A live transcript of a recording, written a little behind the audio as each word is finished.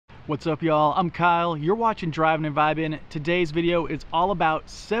What's up, y'all? I'm Kyle. You're watching Driving and Vibing. Today's video is all about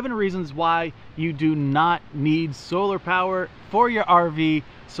 7 reasons why you do not need solar power for your RV,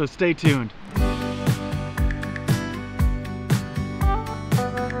 so stay tuned.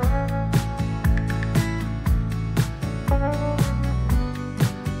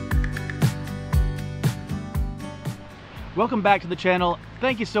 Welcome back to the channel.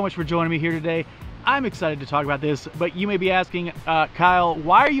 Thank you so much for joining me here today. I'm excited to talk about this, but you may be asking, Kyle,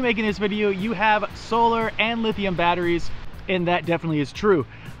 why are you making this video? You have solar and lithium batteries, and that definitely is true.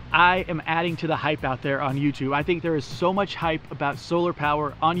 I am adding to the hype out there on YouTube. I think there is so much hype about solar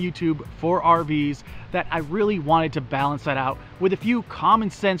power on YouTube for RVs that I really wanted to balance that out with a few common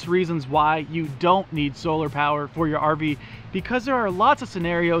sense reasons why you don't need solar power for your RV, because there are lots of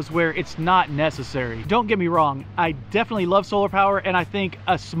scenarios where it's not necessary. Don't get me wrong, I definitely love solar power, and I think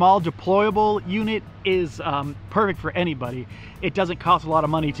a small deployable unit is perfect for anybody. It doesn't cost a lot of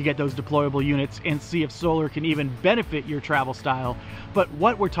money to get those deployable units and see if solar can even benefit your travel style. But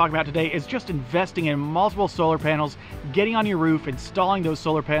what we're talking about today is just investing in multiple solar panels, getting on your roof, installing those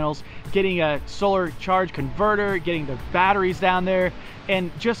solar panels, getting a solar charge converter, getting the batteries down there,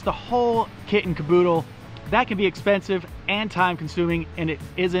 and just the whole kit and caboodle. That can be expensive and time consuming, and it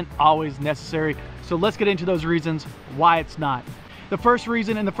isn't always necessary. So let's get into those reasons why it's not. The first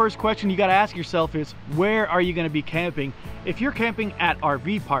reason and the first question you got to ask yourself is, where are you going to be camping? If you're camping at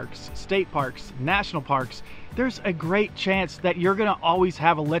RV parks, state parks, national parks, there's a great chance that you're going to always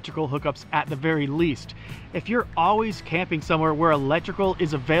have electrical hookups at the very least. If you're always camping somewhere where electrical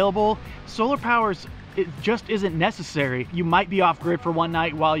is available, solar power it just isn't necessary. You might be off grid for one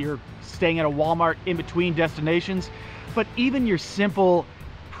night while you're staying at a Walmart in between destinations, but even your simple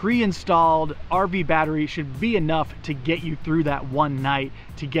pre-installed RV battery should be enough to get you through that one night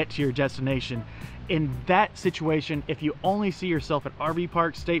to get to your destination. In that situation, if you only see yourself at RV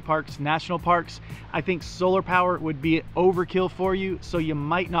parks, state parks, national parks, I think solar power would be overkill for you, so you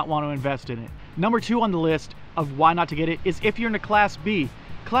might not want to invest in it. Number 2 on the list of why not to get it is if you're in a Class B.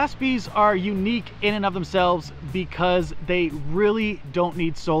 Class Bs are unique in and of themselves because they really don't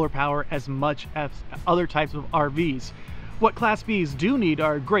need solar power as much as other types of RVs. What Class Bs do need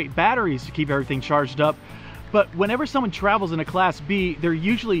are great batteries to keep everything charged up, but whenever someone travels in a Class B, they're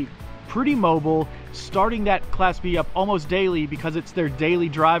usually pretty mobile, starting that Class B up almost daily because it's their daily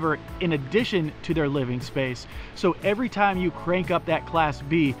driver in addition to their living space. So every time you crank up that Class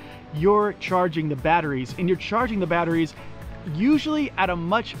B, you're charging the batteries, and you're charging the batteries usually at a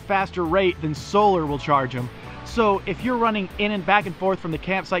much faster rate than solar will charge them. So if you're running in and back and forth from the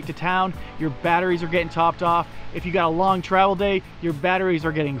campsite to town, your batteries are getting topped off. If you got a long travel day, your batteries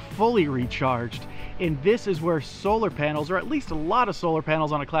are getting fully recharged. And this is where solar panels, or at least a lot of solar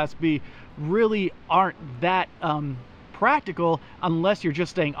panels on a Class B, really aren't that practical unless you're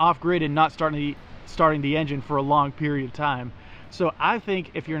just staying off grid and not starting the engine for a long period of time. So I think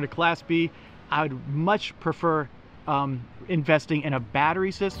if you're in a Class B, I would much prefer investing in a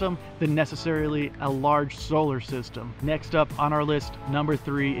battery system than necessarily a large solar system. Next up on our list, number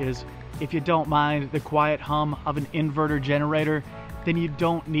 3, is if you don't mind the quiet hum of an inverter generator, then you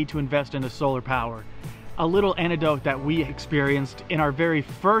don't need to invest in a solar power. A little anecdote that we experienced in our very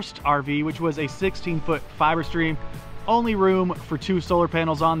first RV, which was a 16-foot fiber stream, only room for 2 solar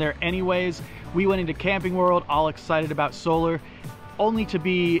panels on there anyways. We went into Camping World all excited about solar, only to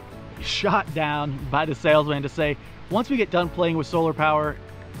be shot down by the salesman to say, once we get done playing with solar power,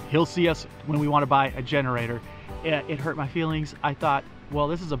 he'll see us when we want to buy a generator. It hurt my feelings. I thought, well,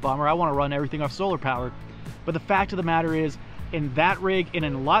 this is a bummer. I want to run everything off solar power. But the fact of the matter is, in that rig and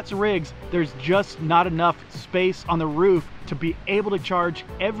in lots of rigs, there's just not enough space on the roof to be able to charge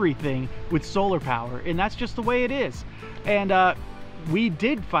everything with solar power. And that's just the way it is. And we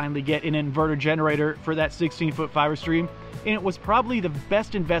did finally get an inverter generator for that 16-foot fiber stream, and it was probably the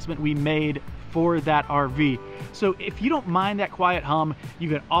best investment we made for that RV. So if you don't mind that quiet hum, you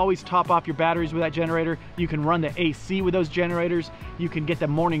can always top off your batteries with that generator. You can run the AC with those generators. You can get the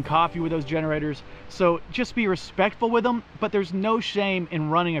morning coffee with those generators. So just be respectful with them, but there's no shame in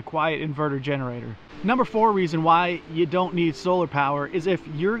running a quiet inverter generator. Number 4 reason why you don't need solar power is if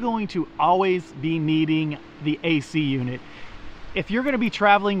you're going to always be needing the AC unit. If you're going to be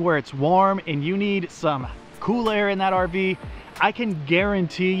traveling where it's warm and you need some cool air in that RV, I can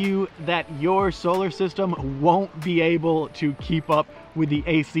guarantee you that your solar system won't be able to keep up with the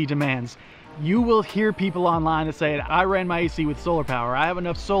AC demands. You will hear people online that say, I ran my AC with solar power. I have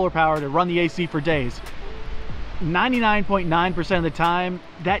enough solar power to run the AC for days. 99.9% of the time,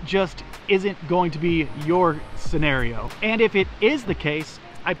 that just isn't going to be your scenario. And if it is the case,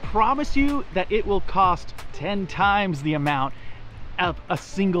 I promise you that it will cost 10 times the amount of a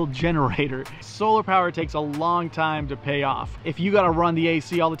single generator. Solar power takes a long time to pay off. If you gotta run the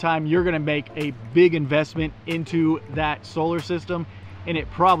AC all the time, you're gonna make a big investment into that solar system, and it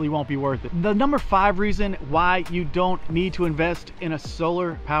probably won't be worth it. The number 5 reason why you don't need to invest in a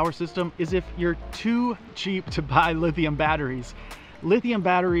solar power system is if you're too cheap to buy lithium batteries. Lithium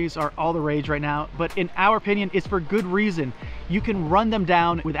batteries are all the rage right now, but in our opinion, it's for good reason. You can run them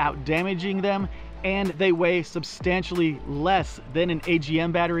down without damaging them, and they weigh substantially less than an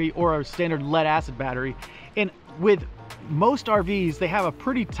AGM battery or a standard lead acid battery. And with most RVs, they have a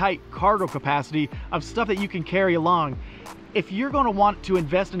pretty tight cargo capacity of stuff that you can carry along. If you're going to want to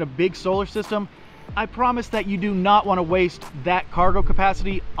invest in a big solar system, I promise that you do not want to waste that cargo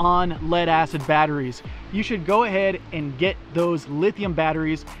capacity on lead acid batteries. You should go ahead and get those lithium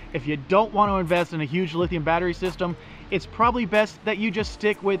batteries. If you don't want to invest in a huge lithium battery system, it's probably best that you just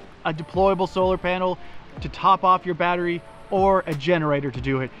stick with a deployable solar panel to top off your battery, or a generator to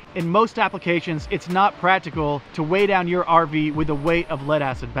do it. In most applications, it's not practical to weigh down your RV with the weight of lead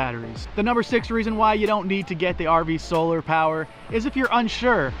acid batteries. The number 6 reason why you don't need to get the RV solar power is if you're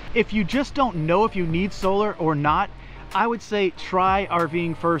unsure. If you just don't know if you need solar or not, I would say try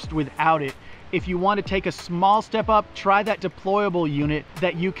RVing first without it. If you want to take a small step up, try that deployable unit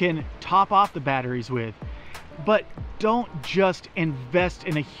that you can top off the batteries with. But don't just invest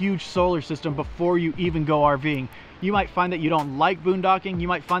in a huge solar system before you even go RVing. You might find that you don't like boondocking, you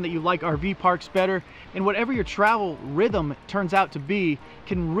might find that you like RV parks better, and whatever your travel rhythm turns out to be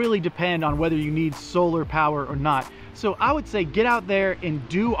can really depend on whether you need solar power or not. So I would say get out there and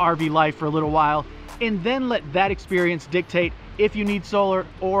do RV life for a little while, and then let that experience dictate if you need solar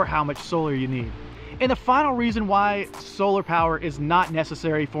or how much solar you need. And the final reason why solar power is not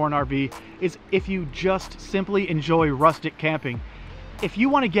necessary for an RV is if you just simply enjoy rustic camping. If you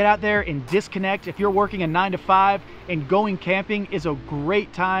want to get out there and disconnect, if you're working a 9 to 5 and going camping is a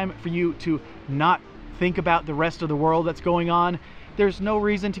great time for you to not think about the rest of the world that's going on, there's no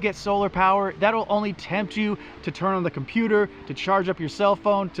reason to get solar power. That'll only tempt you to turn on the computer, to charge up your cell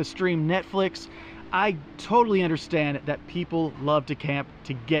phone, to stream Netflix. I totally understand that people love to camp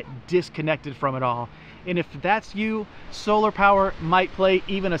to get disconnected from it all. And if that's you, solar power might play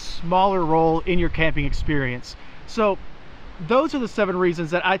even a smaller role in your camping experience. So those are the 7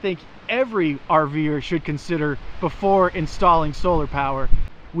 reasons that I think every RVer should consider before installing solar power.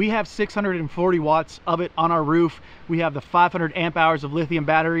 We have 640 watts of it on our roof. We have the 500 amp hours of lithium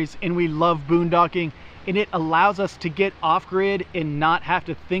batteries, and we love boondocking, and it allows us to get off grid and not have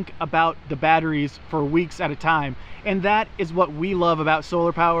to think about the batteries for weeks at a time. And that is what we love about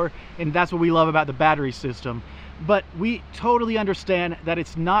solar power, and that's what we love about the battery system. But we totally understand that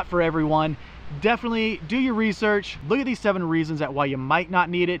it's not for everyone. Definitely do your research, look at these 7 reasons at why you might not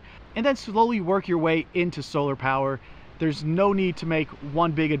need it, and then slowly work your way into solar power. There's no need to make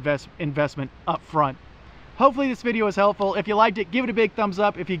one big investment up front. Hopefully this video was helpful. If you liked it, give it a big thumbs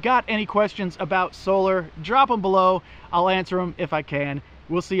up. If you got any questions about solar, drop them below. I'll answer them if I can.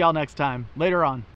 We'll see y'all next time. Later on.